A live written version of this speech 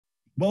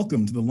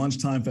Welcome to the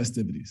lunchtime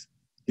festivities.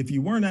 If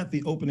you weren't at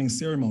the opening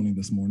ceremony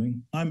this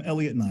morning, I'm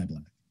Elliot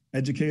Nyblack,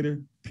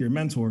 educator, peer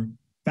mentor,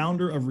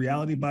 founder of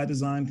Reality by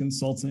Design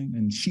Consulting,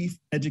 and Chief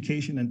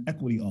Education and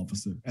Equity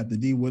Officer at the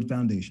D. Wood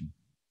Foundation.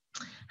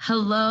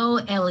 Hello,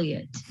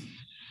 Elliot.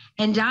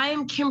 And I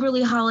am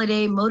Kimberly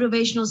Holiday,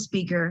 motivational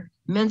speaker,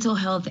 mental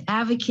health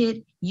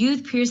advocate,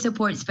 youth peer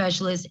support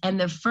specialist, and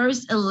the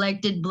first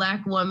elected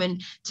Black woman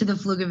to the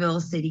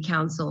Pflugerville City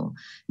Council,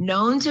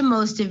 known to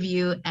most of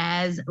you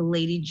as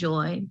Lady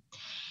Joy.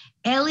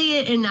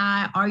 Elliot and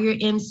I are your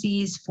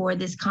MCs for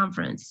this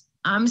conference.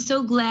 I'm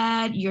so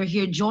glad you're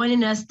here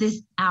joining us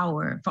this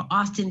hour for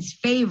Austin's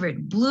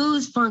favorite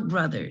blues funk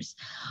brothers,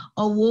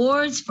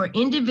 awards for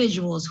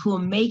individuals who are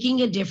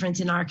making a difference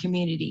in our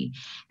community,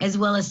 as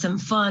well as some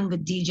fun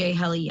with DJ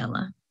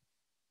Helliella.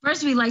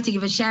 First, we'd like to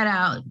give a shout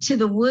out to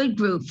the Wood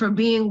Group for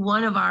being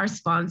one of our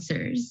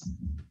sponsors.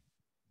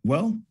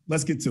 Well,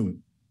 let's get to it.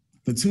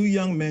 The two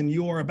young men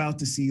you are about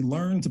to see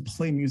learn to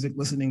play music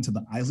listening to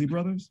the Isley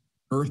Brothers,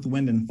 Earth,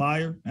 Wind and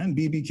Fire, and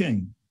B.B.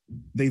 King.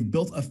 They've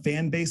built a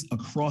fan base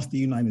across the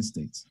United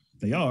States.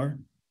 They are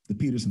the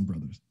Peterson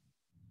Brothers.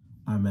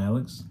 I'm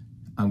Alex.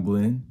 I'm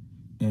Glenn,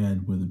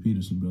 and we're the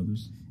Peterson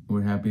Brothers.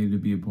 We're happy to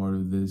be a part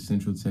of the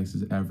Central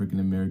Texas African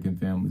American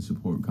Family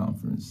Support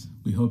Conference.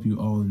 We hope you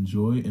all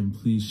enjoy, and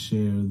please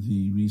share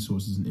the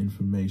resources and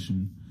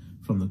information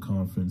from the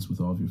conference with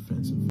all of your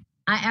friends.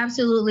 I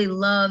absolutely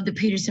love the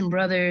Peterson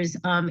Brothers,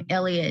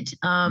 Elliot.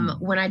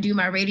 When I do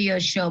my radio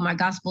show, my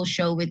gospel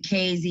show with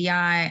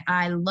KZI,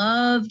 I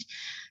loved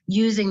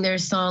using their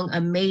song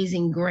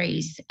Amazing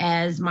Grace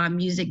as my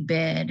music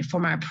bed for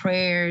my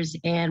prayers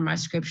and my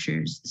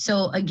scriptures.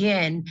 So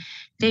again,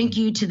 thank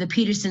you to the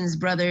Petersons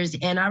brothers.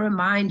 And I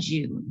remind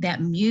you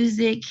that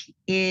music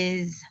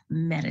is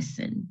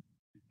medicine.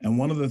 And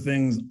one of the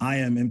things I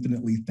am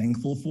infinitely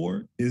thankful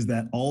for is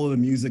that all of the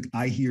music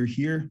I hear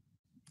here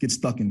gets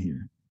stuck in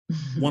here.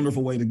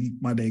 Wonderful way to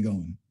keep my day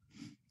going.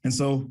 And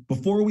so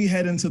before we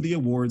head into the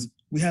awards,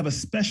 we have a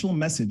special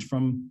message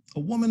from a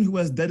woman who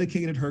has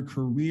dedicated her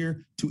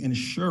career to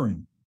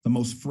ensuring the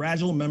most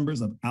fragile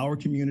members of our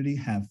community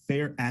have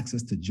fair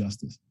access to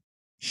justice.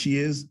 She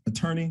is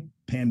attorney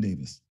Pam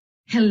Davis.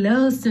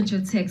 Hello,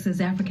 Central Texas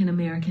African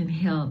American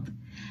Health.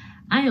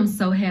 I am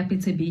so happy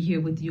to be here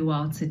with you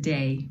all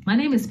today. My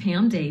name is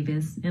Pam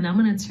Davis, and I'm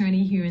an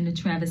attorney here in the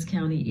Travis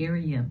County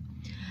area.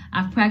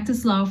 I've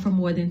practiced law for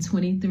more than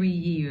 23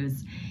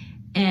 years,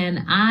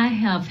 and I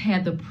have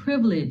had the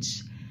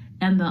privilege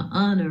and the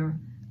honor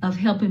of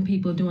helping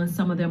people during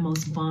some of their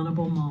most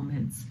vulnerable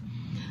moments.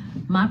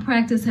 My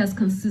practice has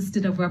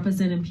consisted of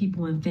representing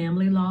people in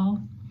family law.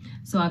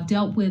 So I've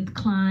dealt with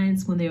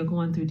clients when they're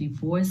going through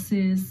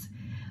divorces.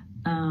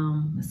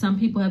 Some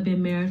people have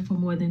been married for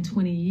more than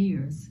 20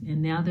 years,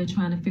 and now they're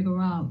trying to figure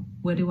out,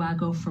 where do I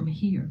go from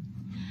here?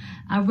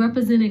 I've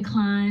represented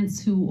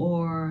clients who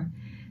are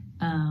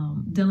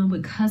dealing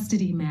with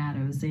custody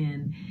matters,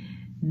 and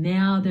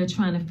now they're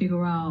trying to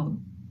figure out,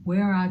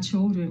 where are our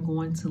children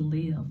going to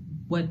live?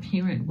 What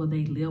parent will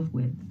they live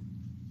with?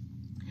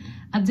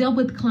 I've dealt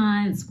with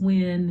clients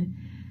when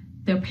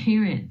their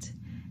parent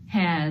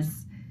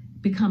has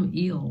become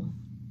ill,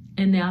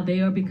 and now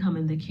they are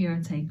becoming the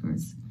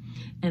caretakers,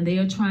 and they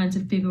are trying to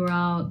figure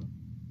out,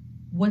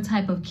 what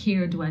type of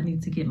care do I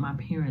need to get my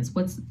parents?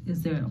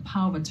 Is there a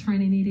power of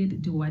attorney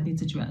needed?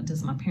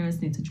 Does my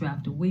parents need to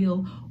draft a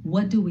will?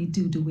 What do we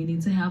do? Do we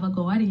need to have a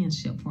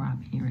guardianship for our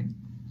parent?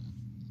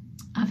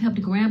 I've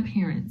helped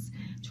grandparents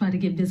try to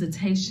get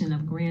visitation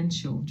of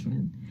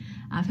grandchildren.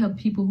 I've helped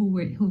people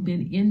who've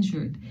been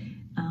injured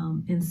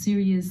in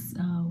serious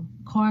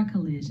car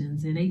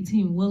collisions and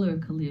 18-wheeler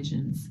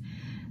collisions.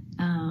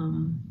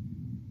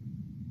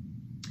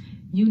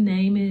 You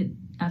name it.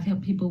 I've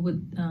helped people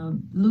with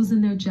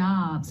losing their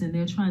jobs, and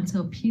they're trying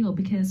to appeal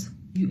because,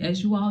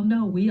 as you all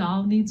know, we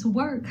all need to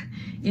work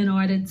in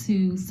order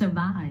to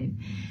survive.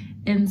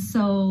 And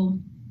so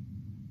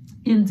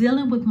in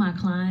dealing with my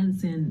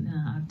clients, and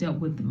I've dealt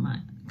with my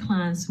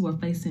clients who are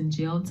facing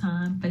jail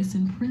time,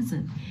 facing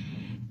prison,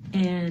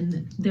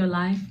 and their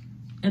life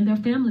and their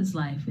family's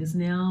life is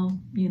now,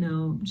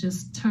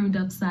 just turned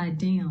upside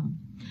down.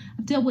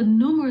 I've dealt with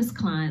numerous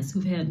clients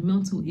who've had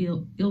mental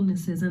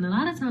illnesses, and a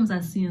lot of times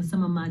I see in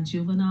some of my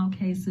juvenile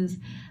cases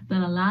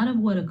that a lot of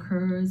what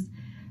occurs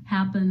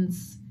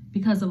happens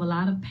because of a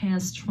lot of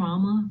past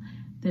trauma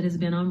that has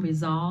been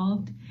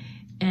unresolved.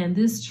 And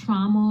this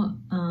trauma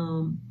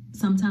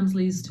sometimes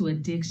leads to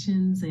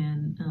addictions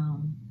and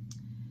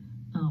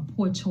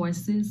poor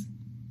choices.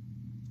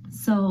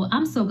 So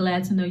I'm so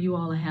glad to know you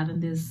all are having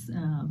this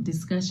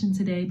discussion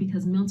today,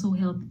 because mental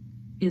health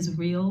is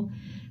real.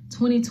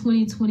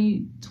 2020,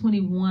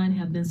 2021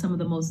 have been some of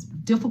the most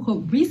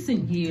difficult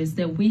recent years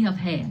that we have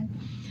had.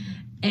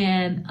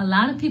 And a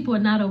lot of people are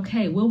not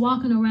okay. We're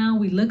walking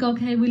around, we look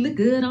okay, we look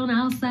good on the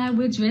outside,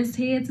 we're dressed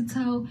head to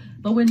toe,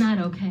 but we're not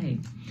okay.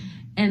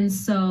 And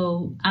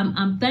so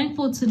I'm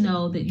thankful to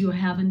know that you're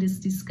having this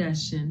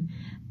discussion.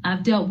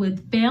 I've dealt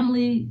with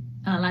family,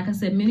 like I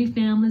said, many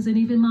families, and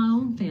even my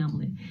own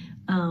family,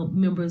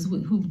 members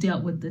who've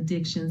dealt with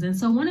addictions. And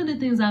so one of the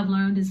things I've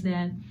learned is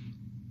that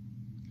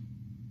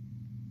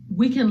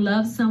we can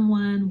love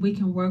someone, we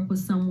can work with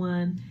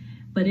someone,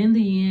 but in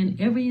the end,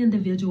 every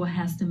individual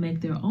has to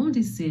make their own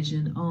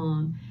decision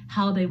on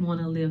how they want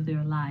to live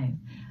their life.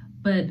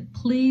 But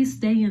please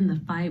stay in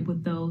the fight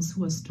with those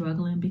who are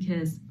struggling,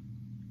 because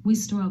we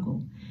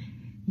struggle.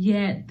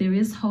 Yet there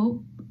is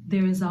hope.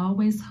 There is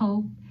always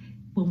hope.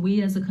 When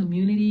we as a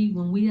community,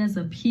 when we as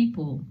a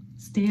people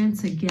stand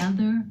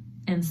together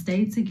and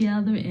stay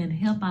together and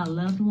help our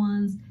loved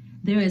ones,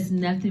 there is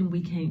nothing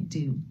we can't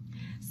do.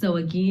 So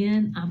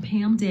again, I'm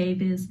Pam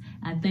Davis.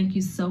 I thank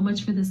you so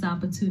much for this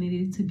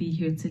opportunity to be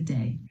here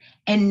today.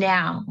 And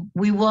now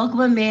we welcome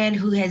a man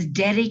who has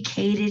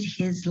dedicated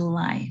his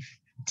life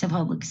to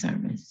public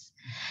service.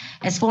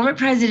 As former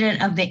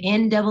president of the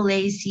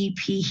NAACP,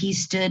 he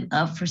stood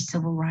up for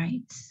civil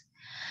rights.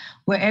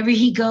 Wherever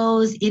he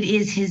goes, it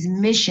is his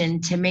mission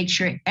to make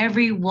sure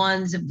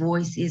everyone's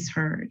voice is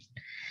heard.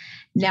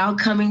 Now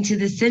coming to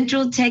the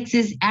Central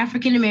Texas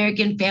African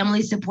American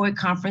Family Support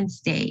Conference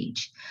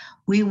stage,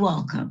 we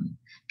welcome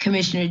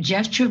Commissioner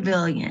Jeff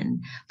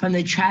Trevelyan from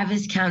the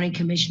Travis County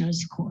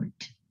Commissioner's Court.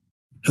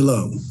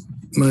 Hello,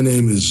 my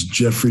name is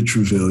Jeffrey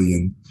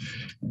Trevelyan,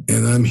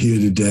 and I'm here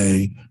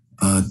today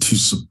to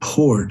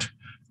support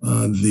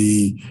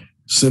the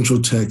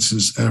Central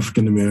Texas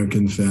African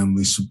American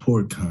Family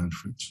Support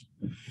Conference.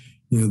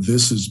 You know,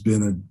 this has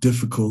been a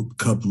difficult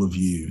couple of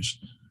years.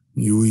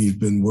 We've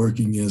been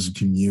working as a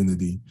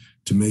community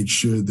to make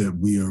sure that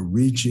we are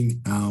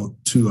reaching out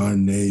to our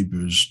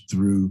neighbors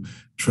through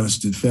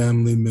trusted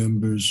family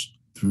members,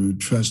 through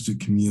trusted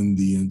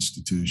community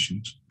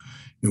institutions.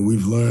 And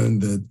we've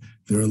learned that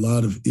there are a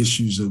lot of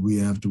issues that we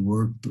have to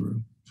work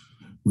through.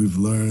 We've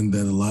learned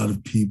that a lot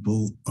of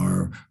people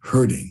are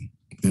hurting,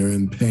 they're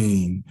in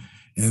pain,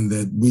 and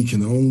that we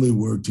can only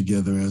work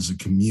together as a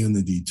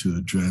community to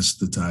address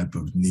the type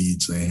of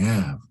needs they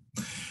have.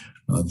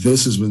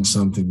 This has been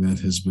something that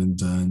has been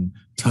done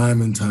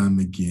time and time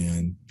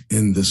again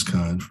in this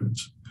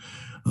conference.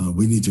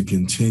 We need to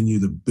continue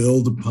to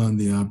build upon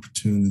the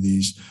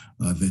opportunities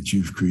that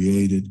you've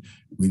created.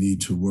 We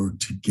need to work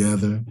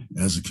together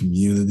as a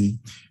community.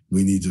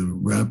 We need to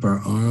wrap our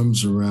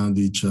arms around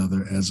each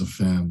other as a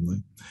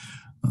family.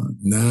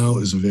 Now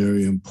is a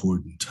very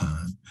important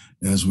time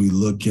as we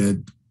look at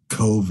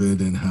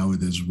COVID and how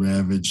it has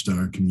ravaged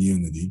our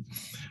community.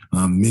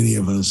 Many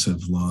of us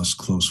have lost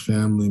close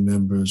family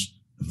members,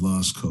 have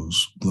lost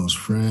close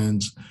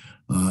friends,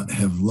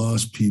 have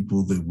lost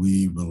people that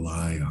we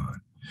rely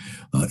on.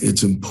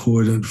 It's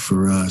important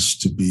for us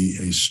to be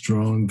a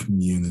strong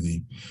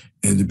community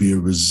and to be a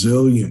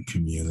resilient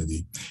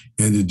community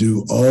and to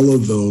do all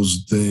of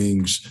those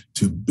things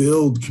to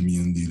build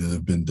community that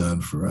have been done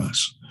for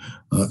us.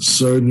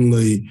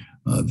 Certainly,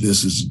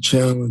 this is a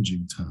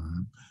challenging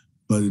time,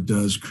 but it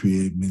does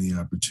create many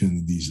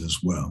opportunities as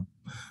well.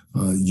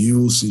 You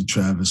will see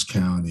Travis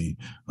County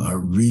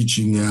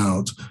reaching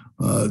out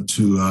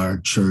to our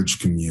church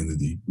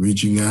community,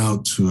 reaching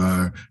out to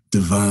our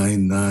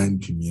Divine Nine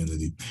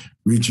community,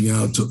 reaching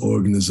out to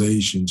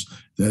organizations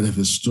that have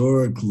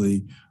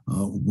historically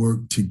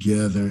worked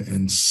together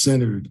and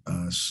centered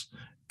us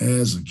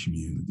as a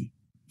community.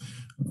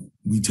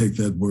 We take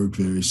that work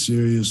very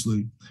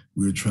seriously.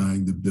 We're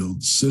trying to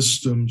build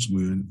systems.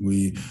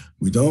 We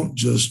don't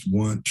just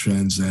want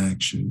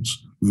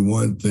transactions. We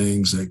want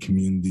things that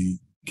community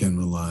can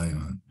rely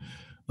on.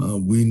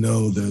 We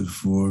know that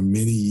for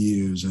many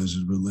years, as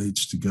it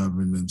relates to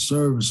government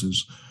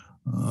services,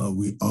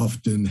 we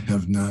often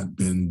have not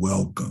been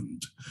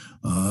welcomed.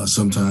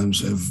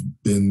 Sometimes have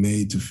been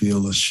made to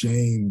feel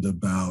ashamed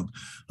about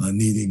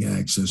needing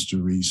access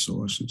to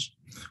resources.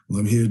 Well,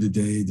 I'm here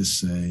today to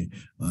say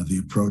the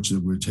approach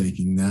that we're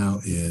taking now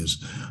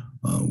is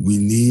we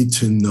need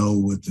to know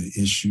what the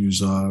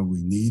issues are.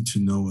 We need to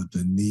know what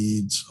the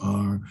needs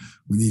are.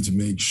 We need to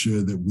make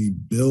sure that we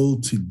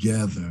build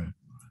together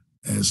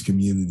as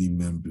community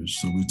members.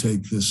 So we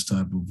take this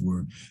type of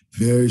work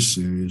very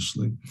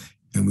seriously,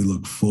 and we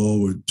look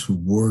forward to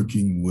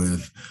working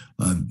with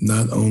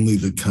not only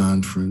the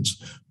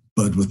conference,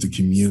 but with the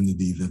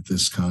community that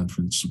this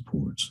conference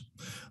supports.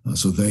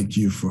 So thank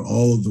you for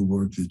all of the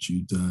work that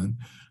you've done.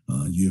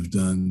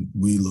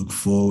 We look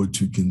forward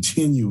to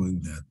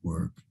continuing that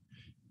work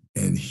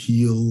and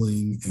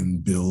healing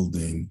and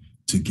building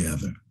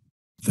together.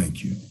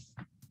 Thank you.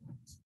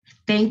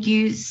 Thank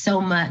you so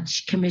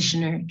much,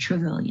 Commissioner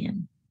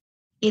Trevelyan.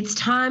 It's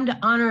time to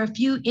honor a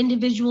few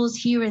individuals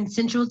here in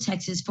Central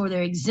Texas for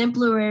their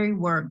exemplary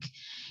work,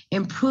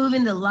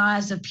 improving the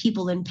lives of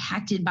people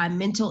impacted by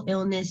mental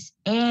illness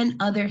and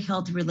other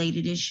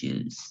health-related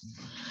issues.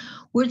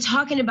 We're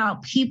talking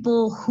about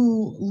people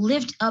who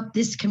lift up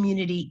this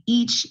community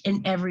each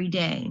and every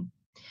day.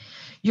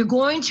 You're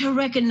going to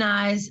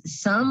recognize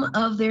some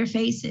of their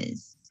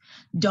faces.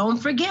 Don't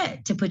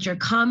forget to put your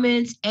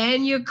comments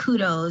and your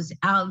kudos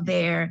out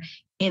there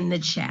in the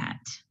chat.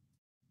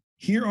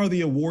 Here are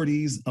the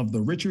awardees of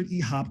the Richard E.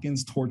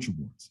 Hopkins Torch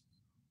Awards.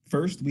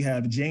 First, we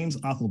have James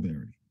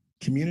Ockelberry,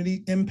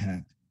 Community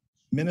Impact,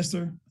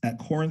 minister at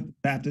Corinth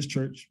Baptist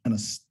Church, and a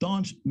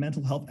staunch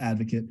mental health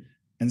advocate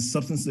and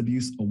substance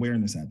abuse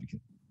awareness advocate.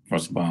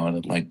 First of all,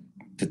 I'd like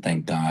to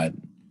thank God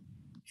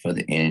for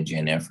the energy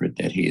and effort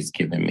that He has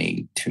given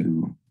me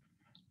to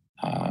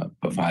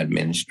provide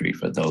ministry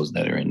for those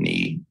that are in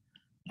need.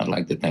 I'd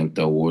like to thank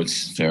the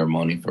awards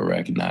ceremony for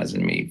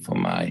recognizing me for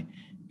my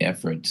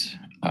efforts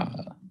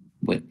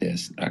with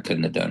this. I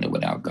couldn't have done it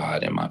without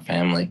God and my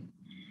family.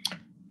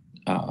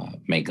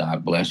 May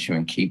God bless you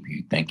and keep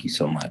you. Thank you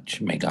so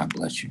much. May God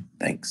bless you.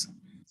 Thanks.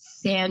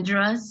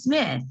 Sandra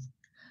Smith,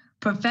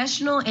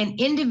 professional and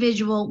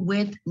individual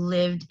with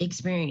lived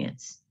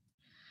experience.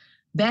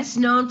 Best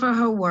known for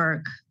her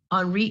work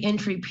on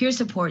reentry peer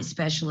support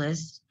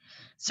specialist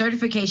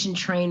certification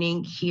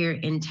training here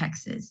in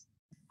Texas.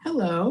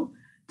 Hello.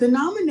 The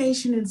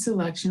nomination and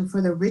selection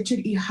for the Richard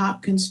E.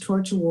 Hopkins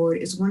Torch Award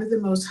is one of the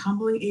most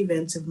humbling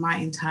events of my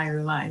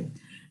entire life.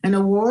 An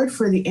award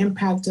for the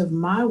impact of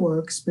my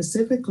work,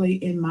 specifically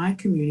in my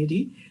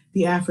community,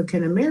 the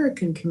African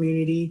American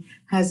community,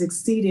 has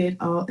exceeded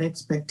all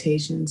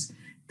expectations.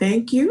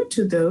 Thank you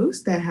to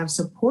those that have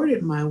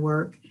supported my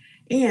work,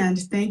 and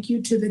thank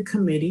you to the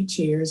committee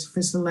chairs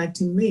for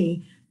selecting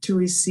me to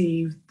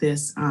receive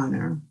this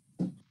honor.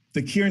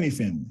 The Kearney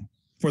family,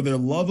 for their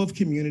love of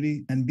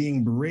community and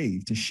being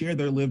brave to share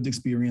their lived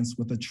experience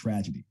with a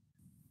tragedy.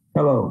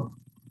 Hello,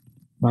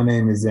 my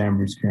name is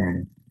Ambrose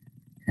Kearney,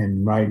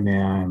 and right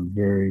now I'm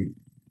very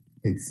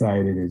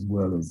excited as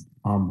well as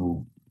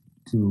humble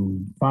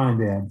to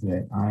find out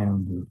that I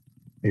am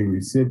a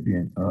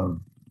recipient of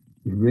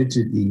the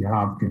Richard E.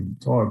 Hopkins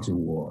Torch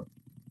Award.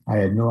 I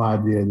had no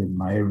idea that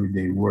my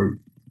everyday work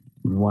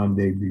would one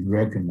day be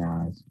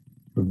recognized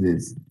for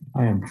this.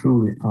 I am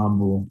truly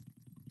humble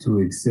to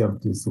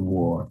accept this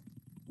award.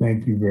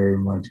 Thank you very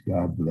much.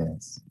 God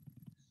bless.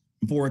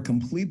 For a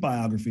complete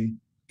biography,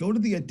 go to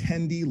the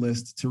attendee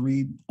list to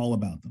read all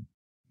about them.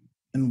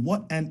 And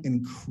what an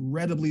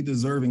incredibly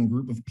deserving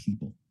group of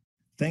people.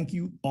 Thank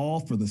you all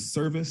for the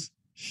service,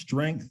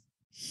 strength,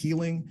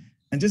 healing,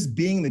 and just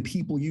being the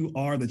people you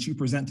are that you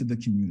present to the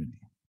community.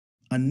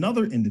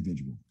 Another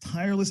individual,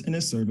 tireless in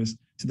his service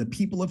to the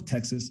people of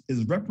Texas,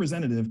 is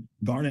Representative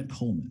Garnet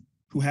Coleman,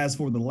 who has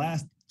for the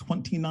last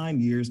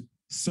 29 years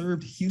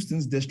served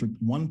Houston's District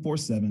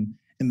 147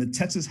 in the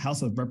Texas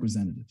House of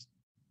Representatives.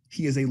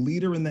 He is a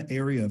leader in the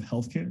area of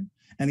healthcare,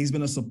 and he's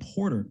been a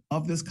supporter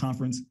of this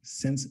conference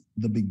since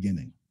the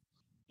beginning.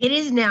 It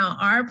is now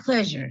our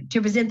pleasure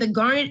to present the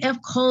Garnet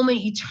F. Coleman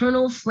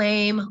Eternal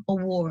Flame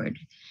Award,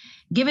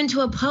 given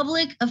to a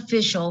public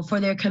official for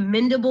their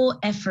commendable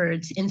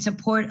efforts in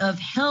support of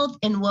health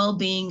and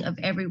well-being of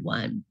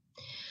everyone.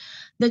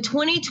 The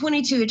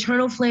 2022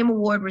 Eternal Flame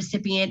Award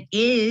recipient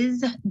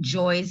is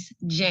Joyce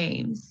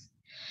James.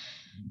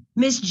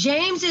 Ms.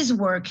 James's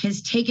work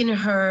has taken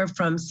her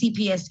from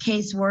CPS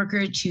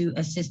caseworker to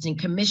Assistant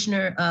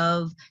Commissioner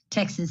of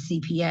Texas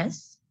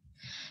CPS,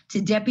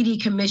 to Deputy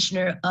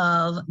Commissioner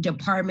of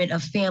Department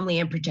of Family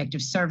and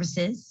Protective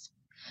Services,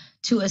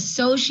 to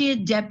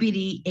Associate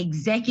Deputy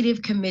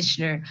Executive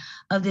Commissioner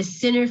of the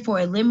Center for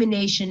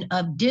Elimination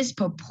of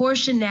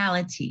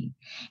Disproportionality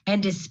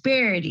and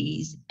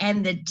Disparities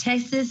and the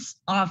Texas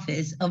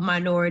Office of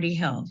Minority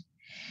Health.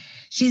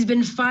 She's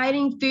been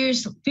fighting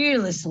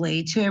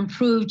fearlessly to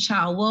improve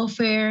child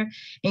welfare,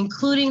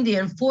 including the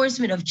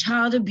enforcement of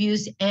child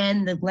abuse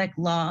and neglect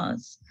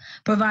laws,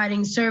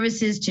 providing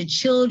services to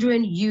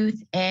children,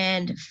 youth,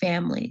 and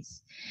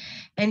families,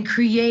 and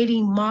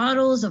creating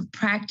models of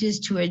practice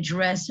to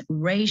address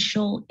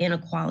racial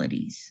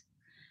inequalities.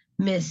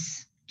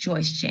 Ms.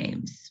 Joyce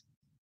James.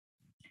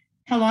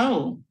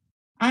 Hello.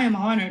 I am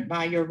honored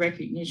by your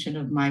recognition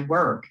of my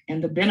work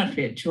and the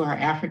benefit to our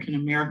African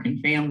American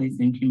families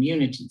and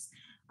communities.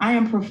 I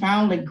am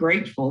profoundly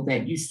grateful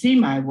that you see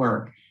my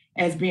work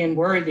as being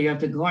worthy of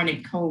the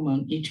Garnet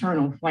Coleman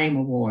Eternal Flame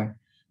Award.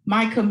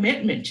 My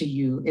commitment to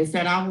you is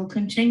that I will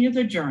continue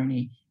the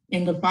journey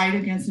in the fight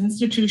against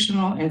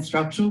institutional and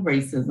structural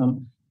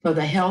racism for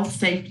the health,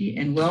 safety,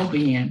 and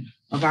well-being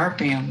of our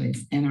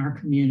families and our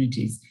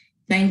communities.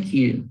 Thank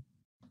you.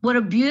 What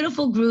a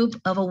beautiful group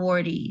of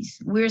awardees.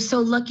 We're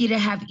so lucky to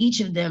have each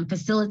of them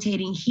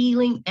facilitating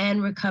healing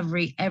and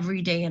recovery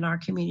every day in our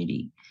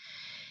community.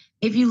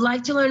 If you'd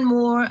like to learn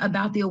more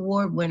about the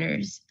award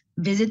winners,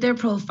 visit their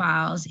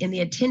profiles in the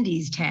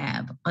attendees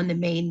tab on the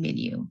main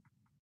menu.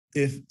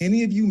 If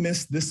any of you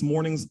missed this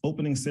morning's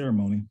opening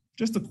ceremony,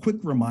 just a quick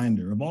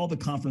reminder of all the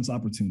conference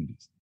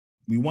opportunities.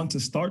 We want to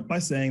start by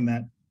saying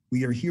that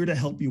we are here to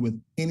help you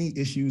with any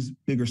issues,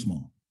 big or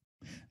small.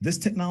 This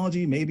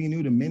technology may be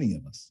new to many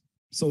of us.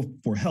 So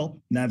for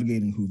help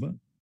navigating Whova,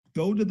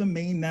 go to the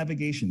main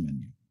navigation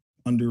menu.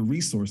 Under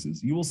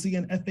resources, you will see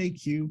an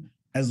FAQ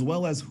as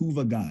well as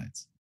Whova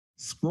guides.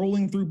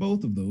 Scrolling through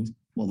both of those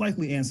will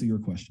likely answer your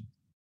question.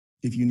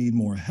 If you need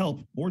more help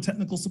or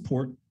technical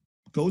support,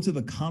 go to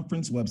the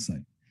conference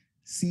website,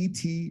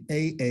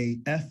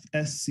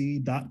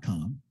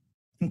 CTAAFSC.com,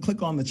 and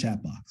click on the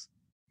chat box.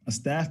 A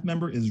staff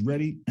member is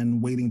ready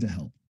and waiting to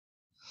help.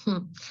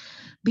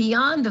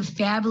 Beyond the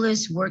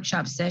fabulous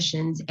workshop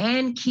sessions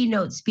and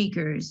keynote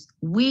speakers,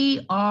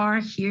 we are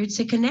here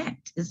to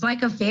connect. It's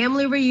like a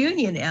family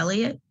reunion,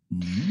 Elliot.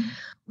 Mm-hmm.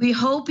 We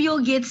hope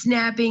you'll get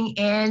snapping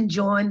and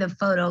join the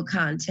photo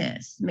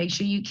contest. Make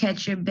sure you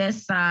catch your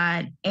best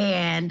side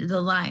and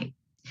the like.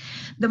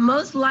 The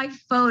most liked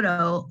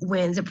photo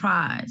wins a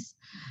prize.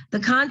 The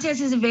contest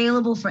is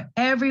available for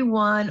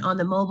everyone on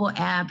the mobile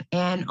app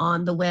and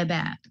on the web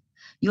app.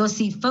 You'll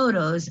see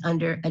photos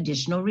under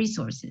additional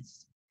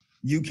resources.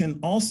 You can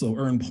also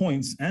earn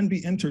points and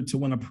be entered to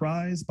win a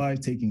prize by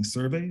taking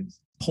surveys,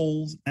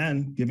 polls,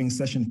 and giving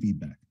session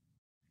feedback.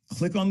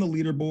 Click on the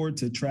leaderboard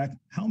to track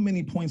how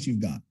many points you've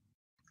got.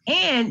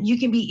 And you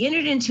can be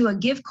entered into a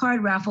gift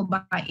card raffle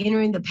by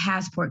entering the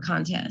passport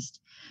contest.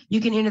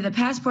 You can enter the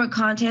passport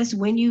contest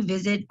when you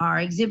visit our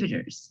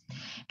exhibitors.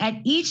 At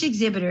each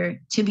exhibitor,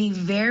 to be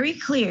very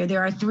clear,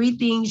 there are 3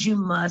 things you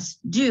must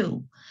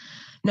do.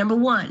 Number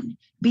 1,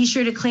 be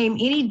sure to claim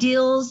any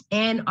deals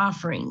and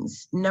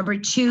offerings. Number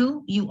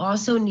 2, you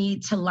also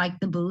need to like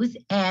the booth.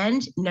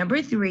 And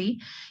number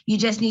 3, you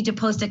just need to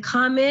post a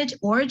comment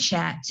or a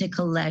chat to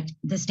collect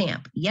the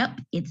stamp. Yep,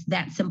 it's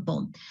that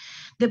simple.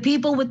 The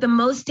people with the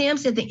most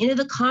stamps at the end of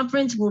the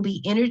conference will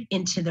be entered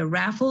into the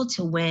raffle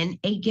to win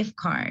a gift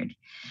card.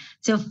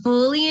 To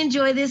fully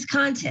enjoy this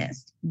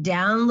contest,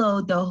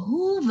 download the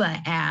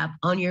Whova app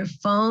on your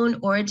phone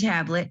or a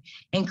tablet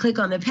and click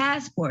on the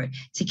passport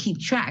to keep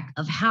track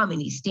of how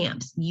many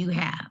stamps you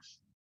have.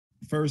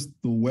 First,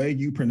 the way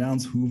you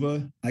pronounce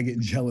Whova, I get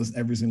jealous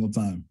every single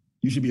time.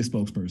 You should be a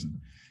spokesperson.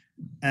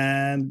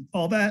 And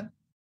all that,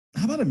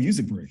 how about a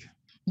music break?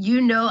 You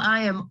know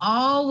I am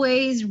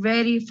always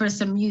ready for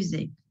some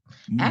music.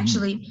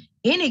 Actually,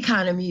 any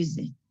kind of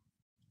music.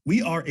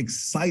 We are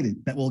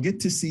excited that we'll get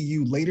to see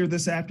you later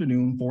this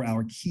afternoon for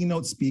our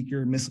keynote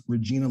speaker, Miss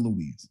Regina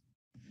Louise.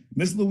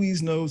 Miss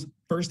Louise knows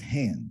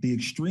firsthand the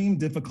extreme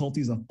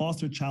difficulties a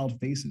foster child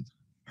faces.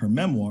 Her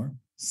memoir,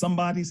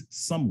 Somebody's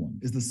Someone,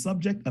 is the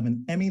subject of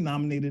an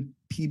Emmy-nominated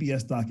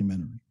PBS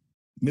documentary.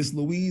 Miss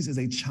Louise is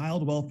a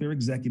child welfare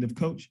executive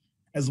coach,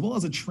 as well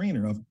as a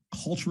trainer of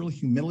cultural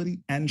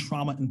humility and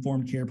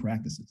trauma-informed care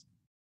practices.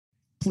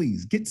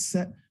 Please get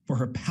set for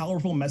her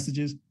powerful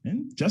messages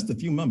in just a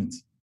few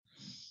moments.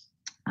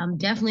 I'm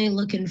definitely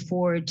looking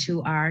forward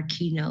to our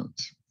keynote.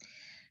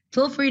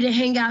 Feel free to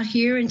hang out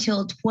here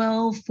until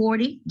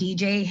 12:40.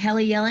 DJ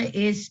Heliella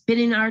is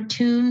spinning our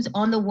tunes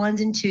on the 1s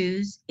and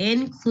 2s,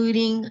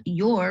 including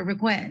your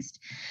request.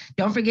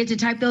 Don't forget to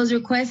type those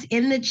requests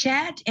in the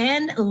chat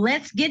and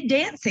let's get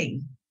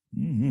dancing.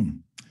 Mm-hmm.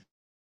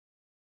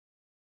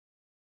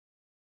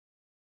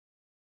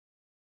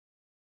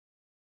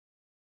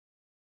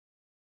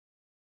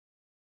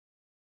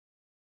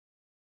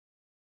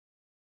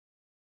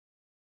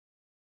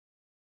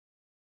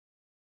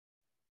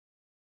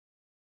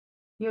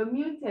 You're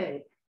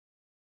muted.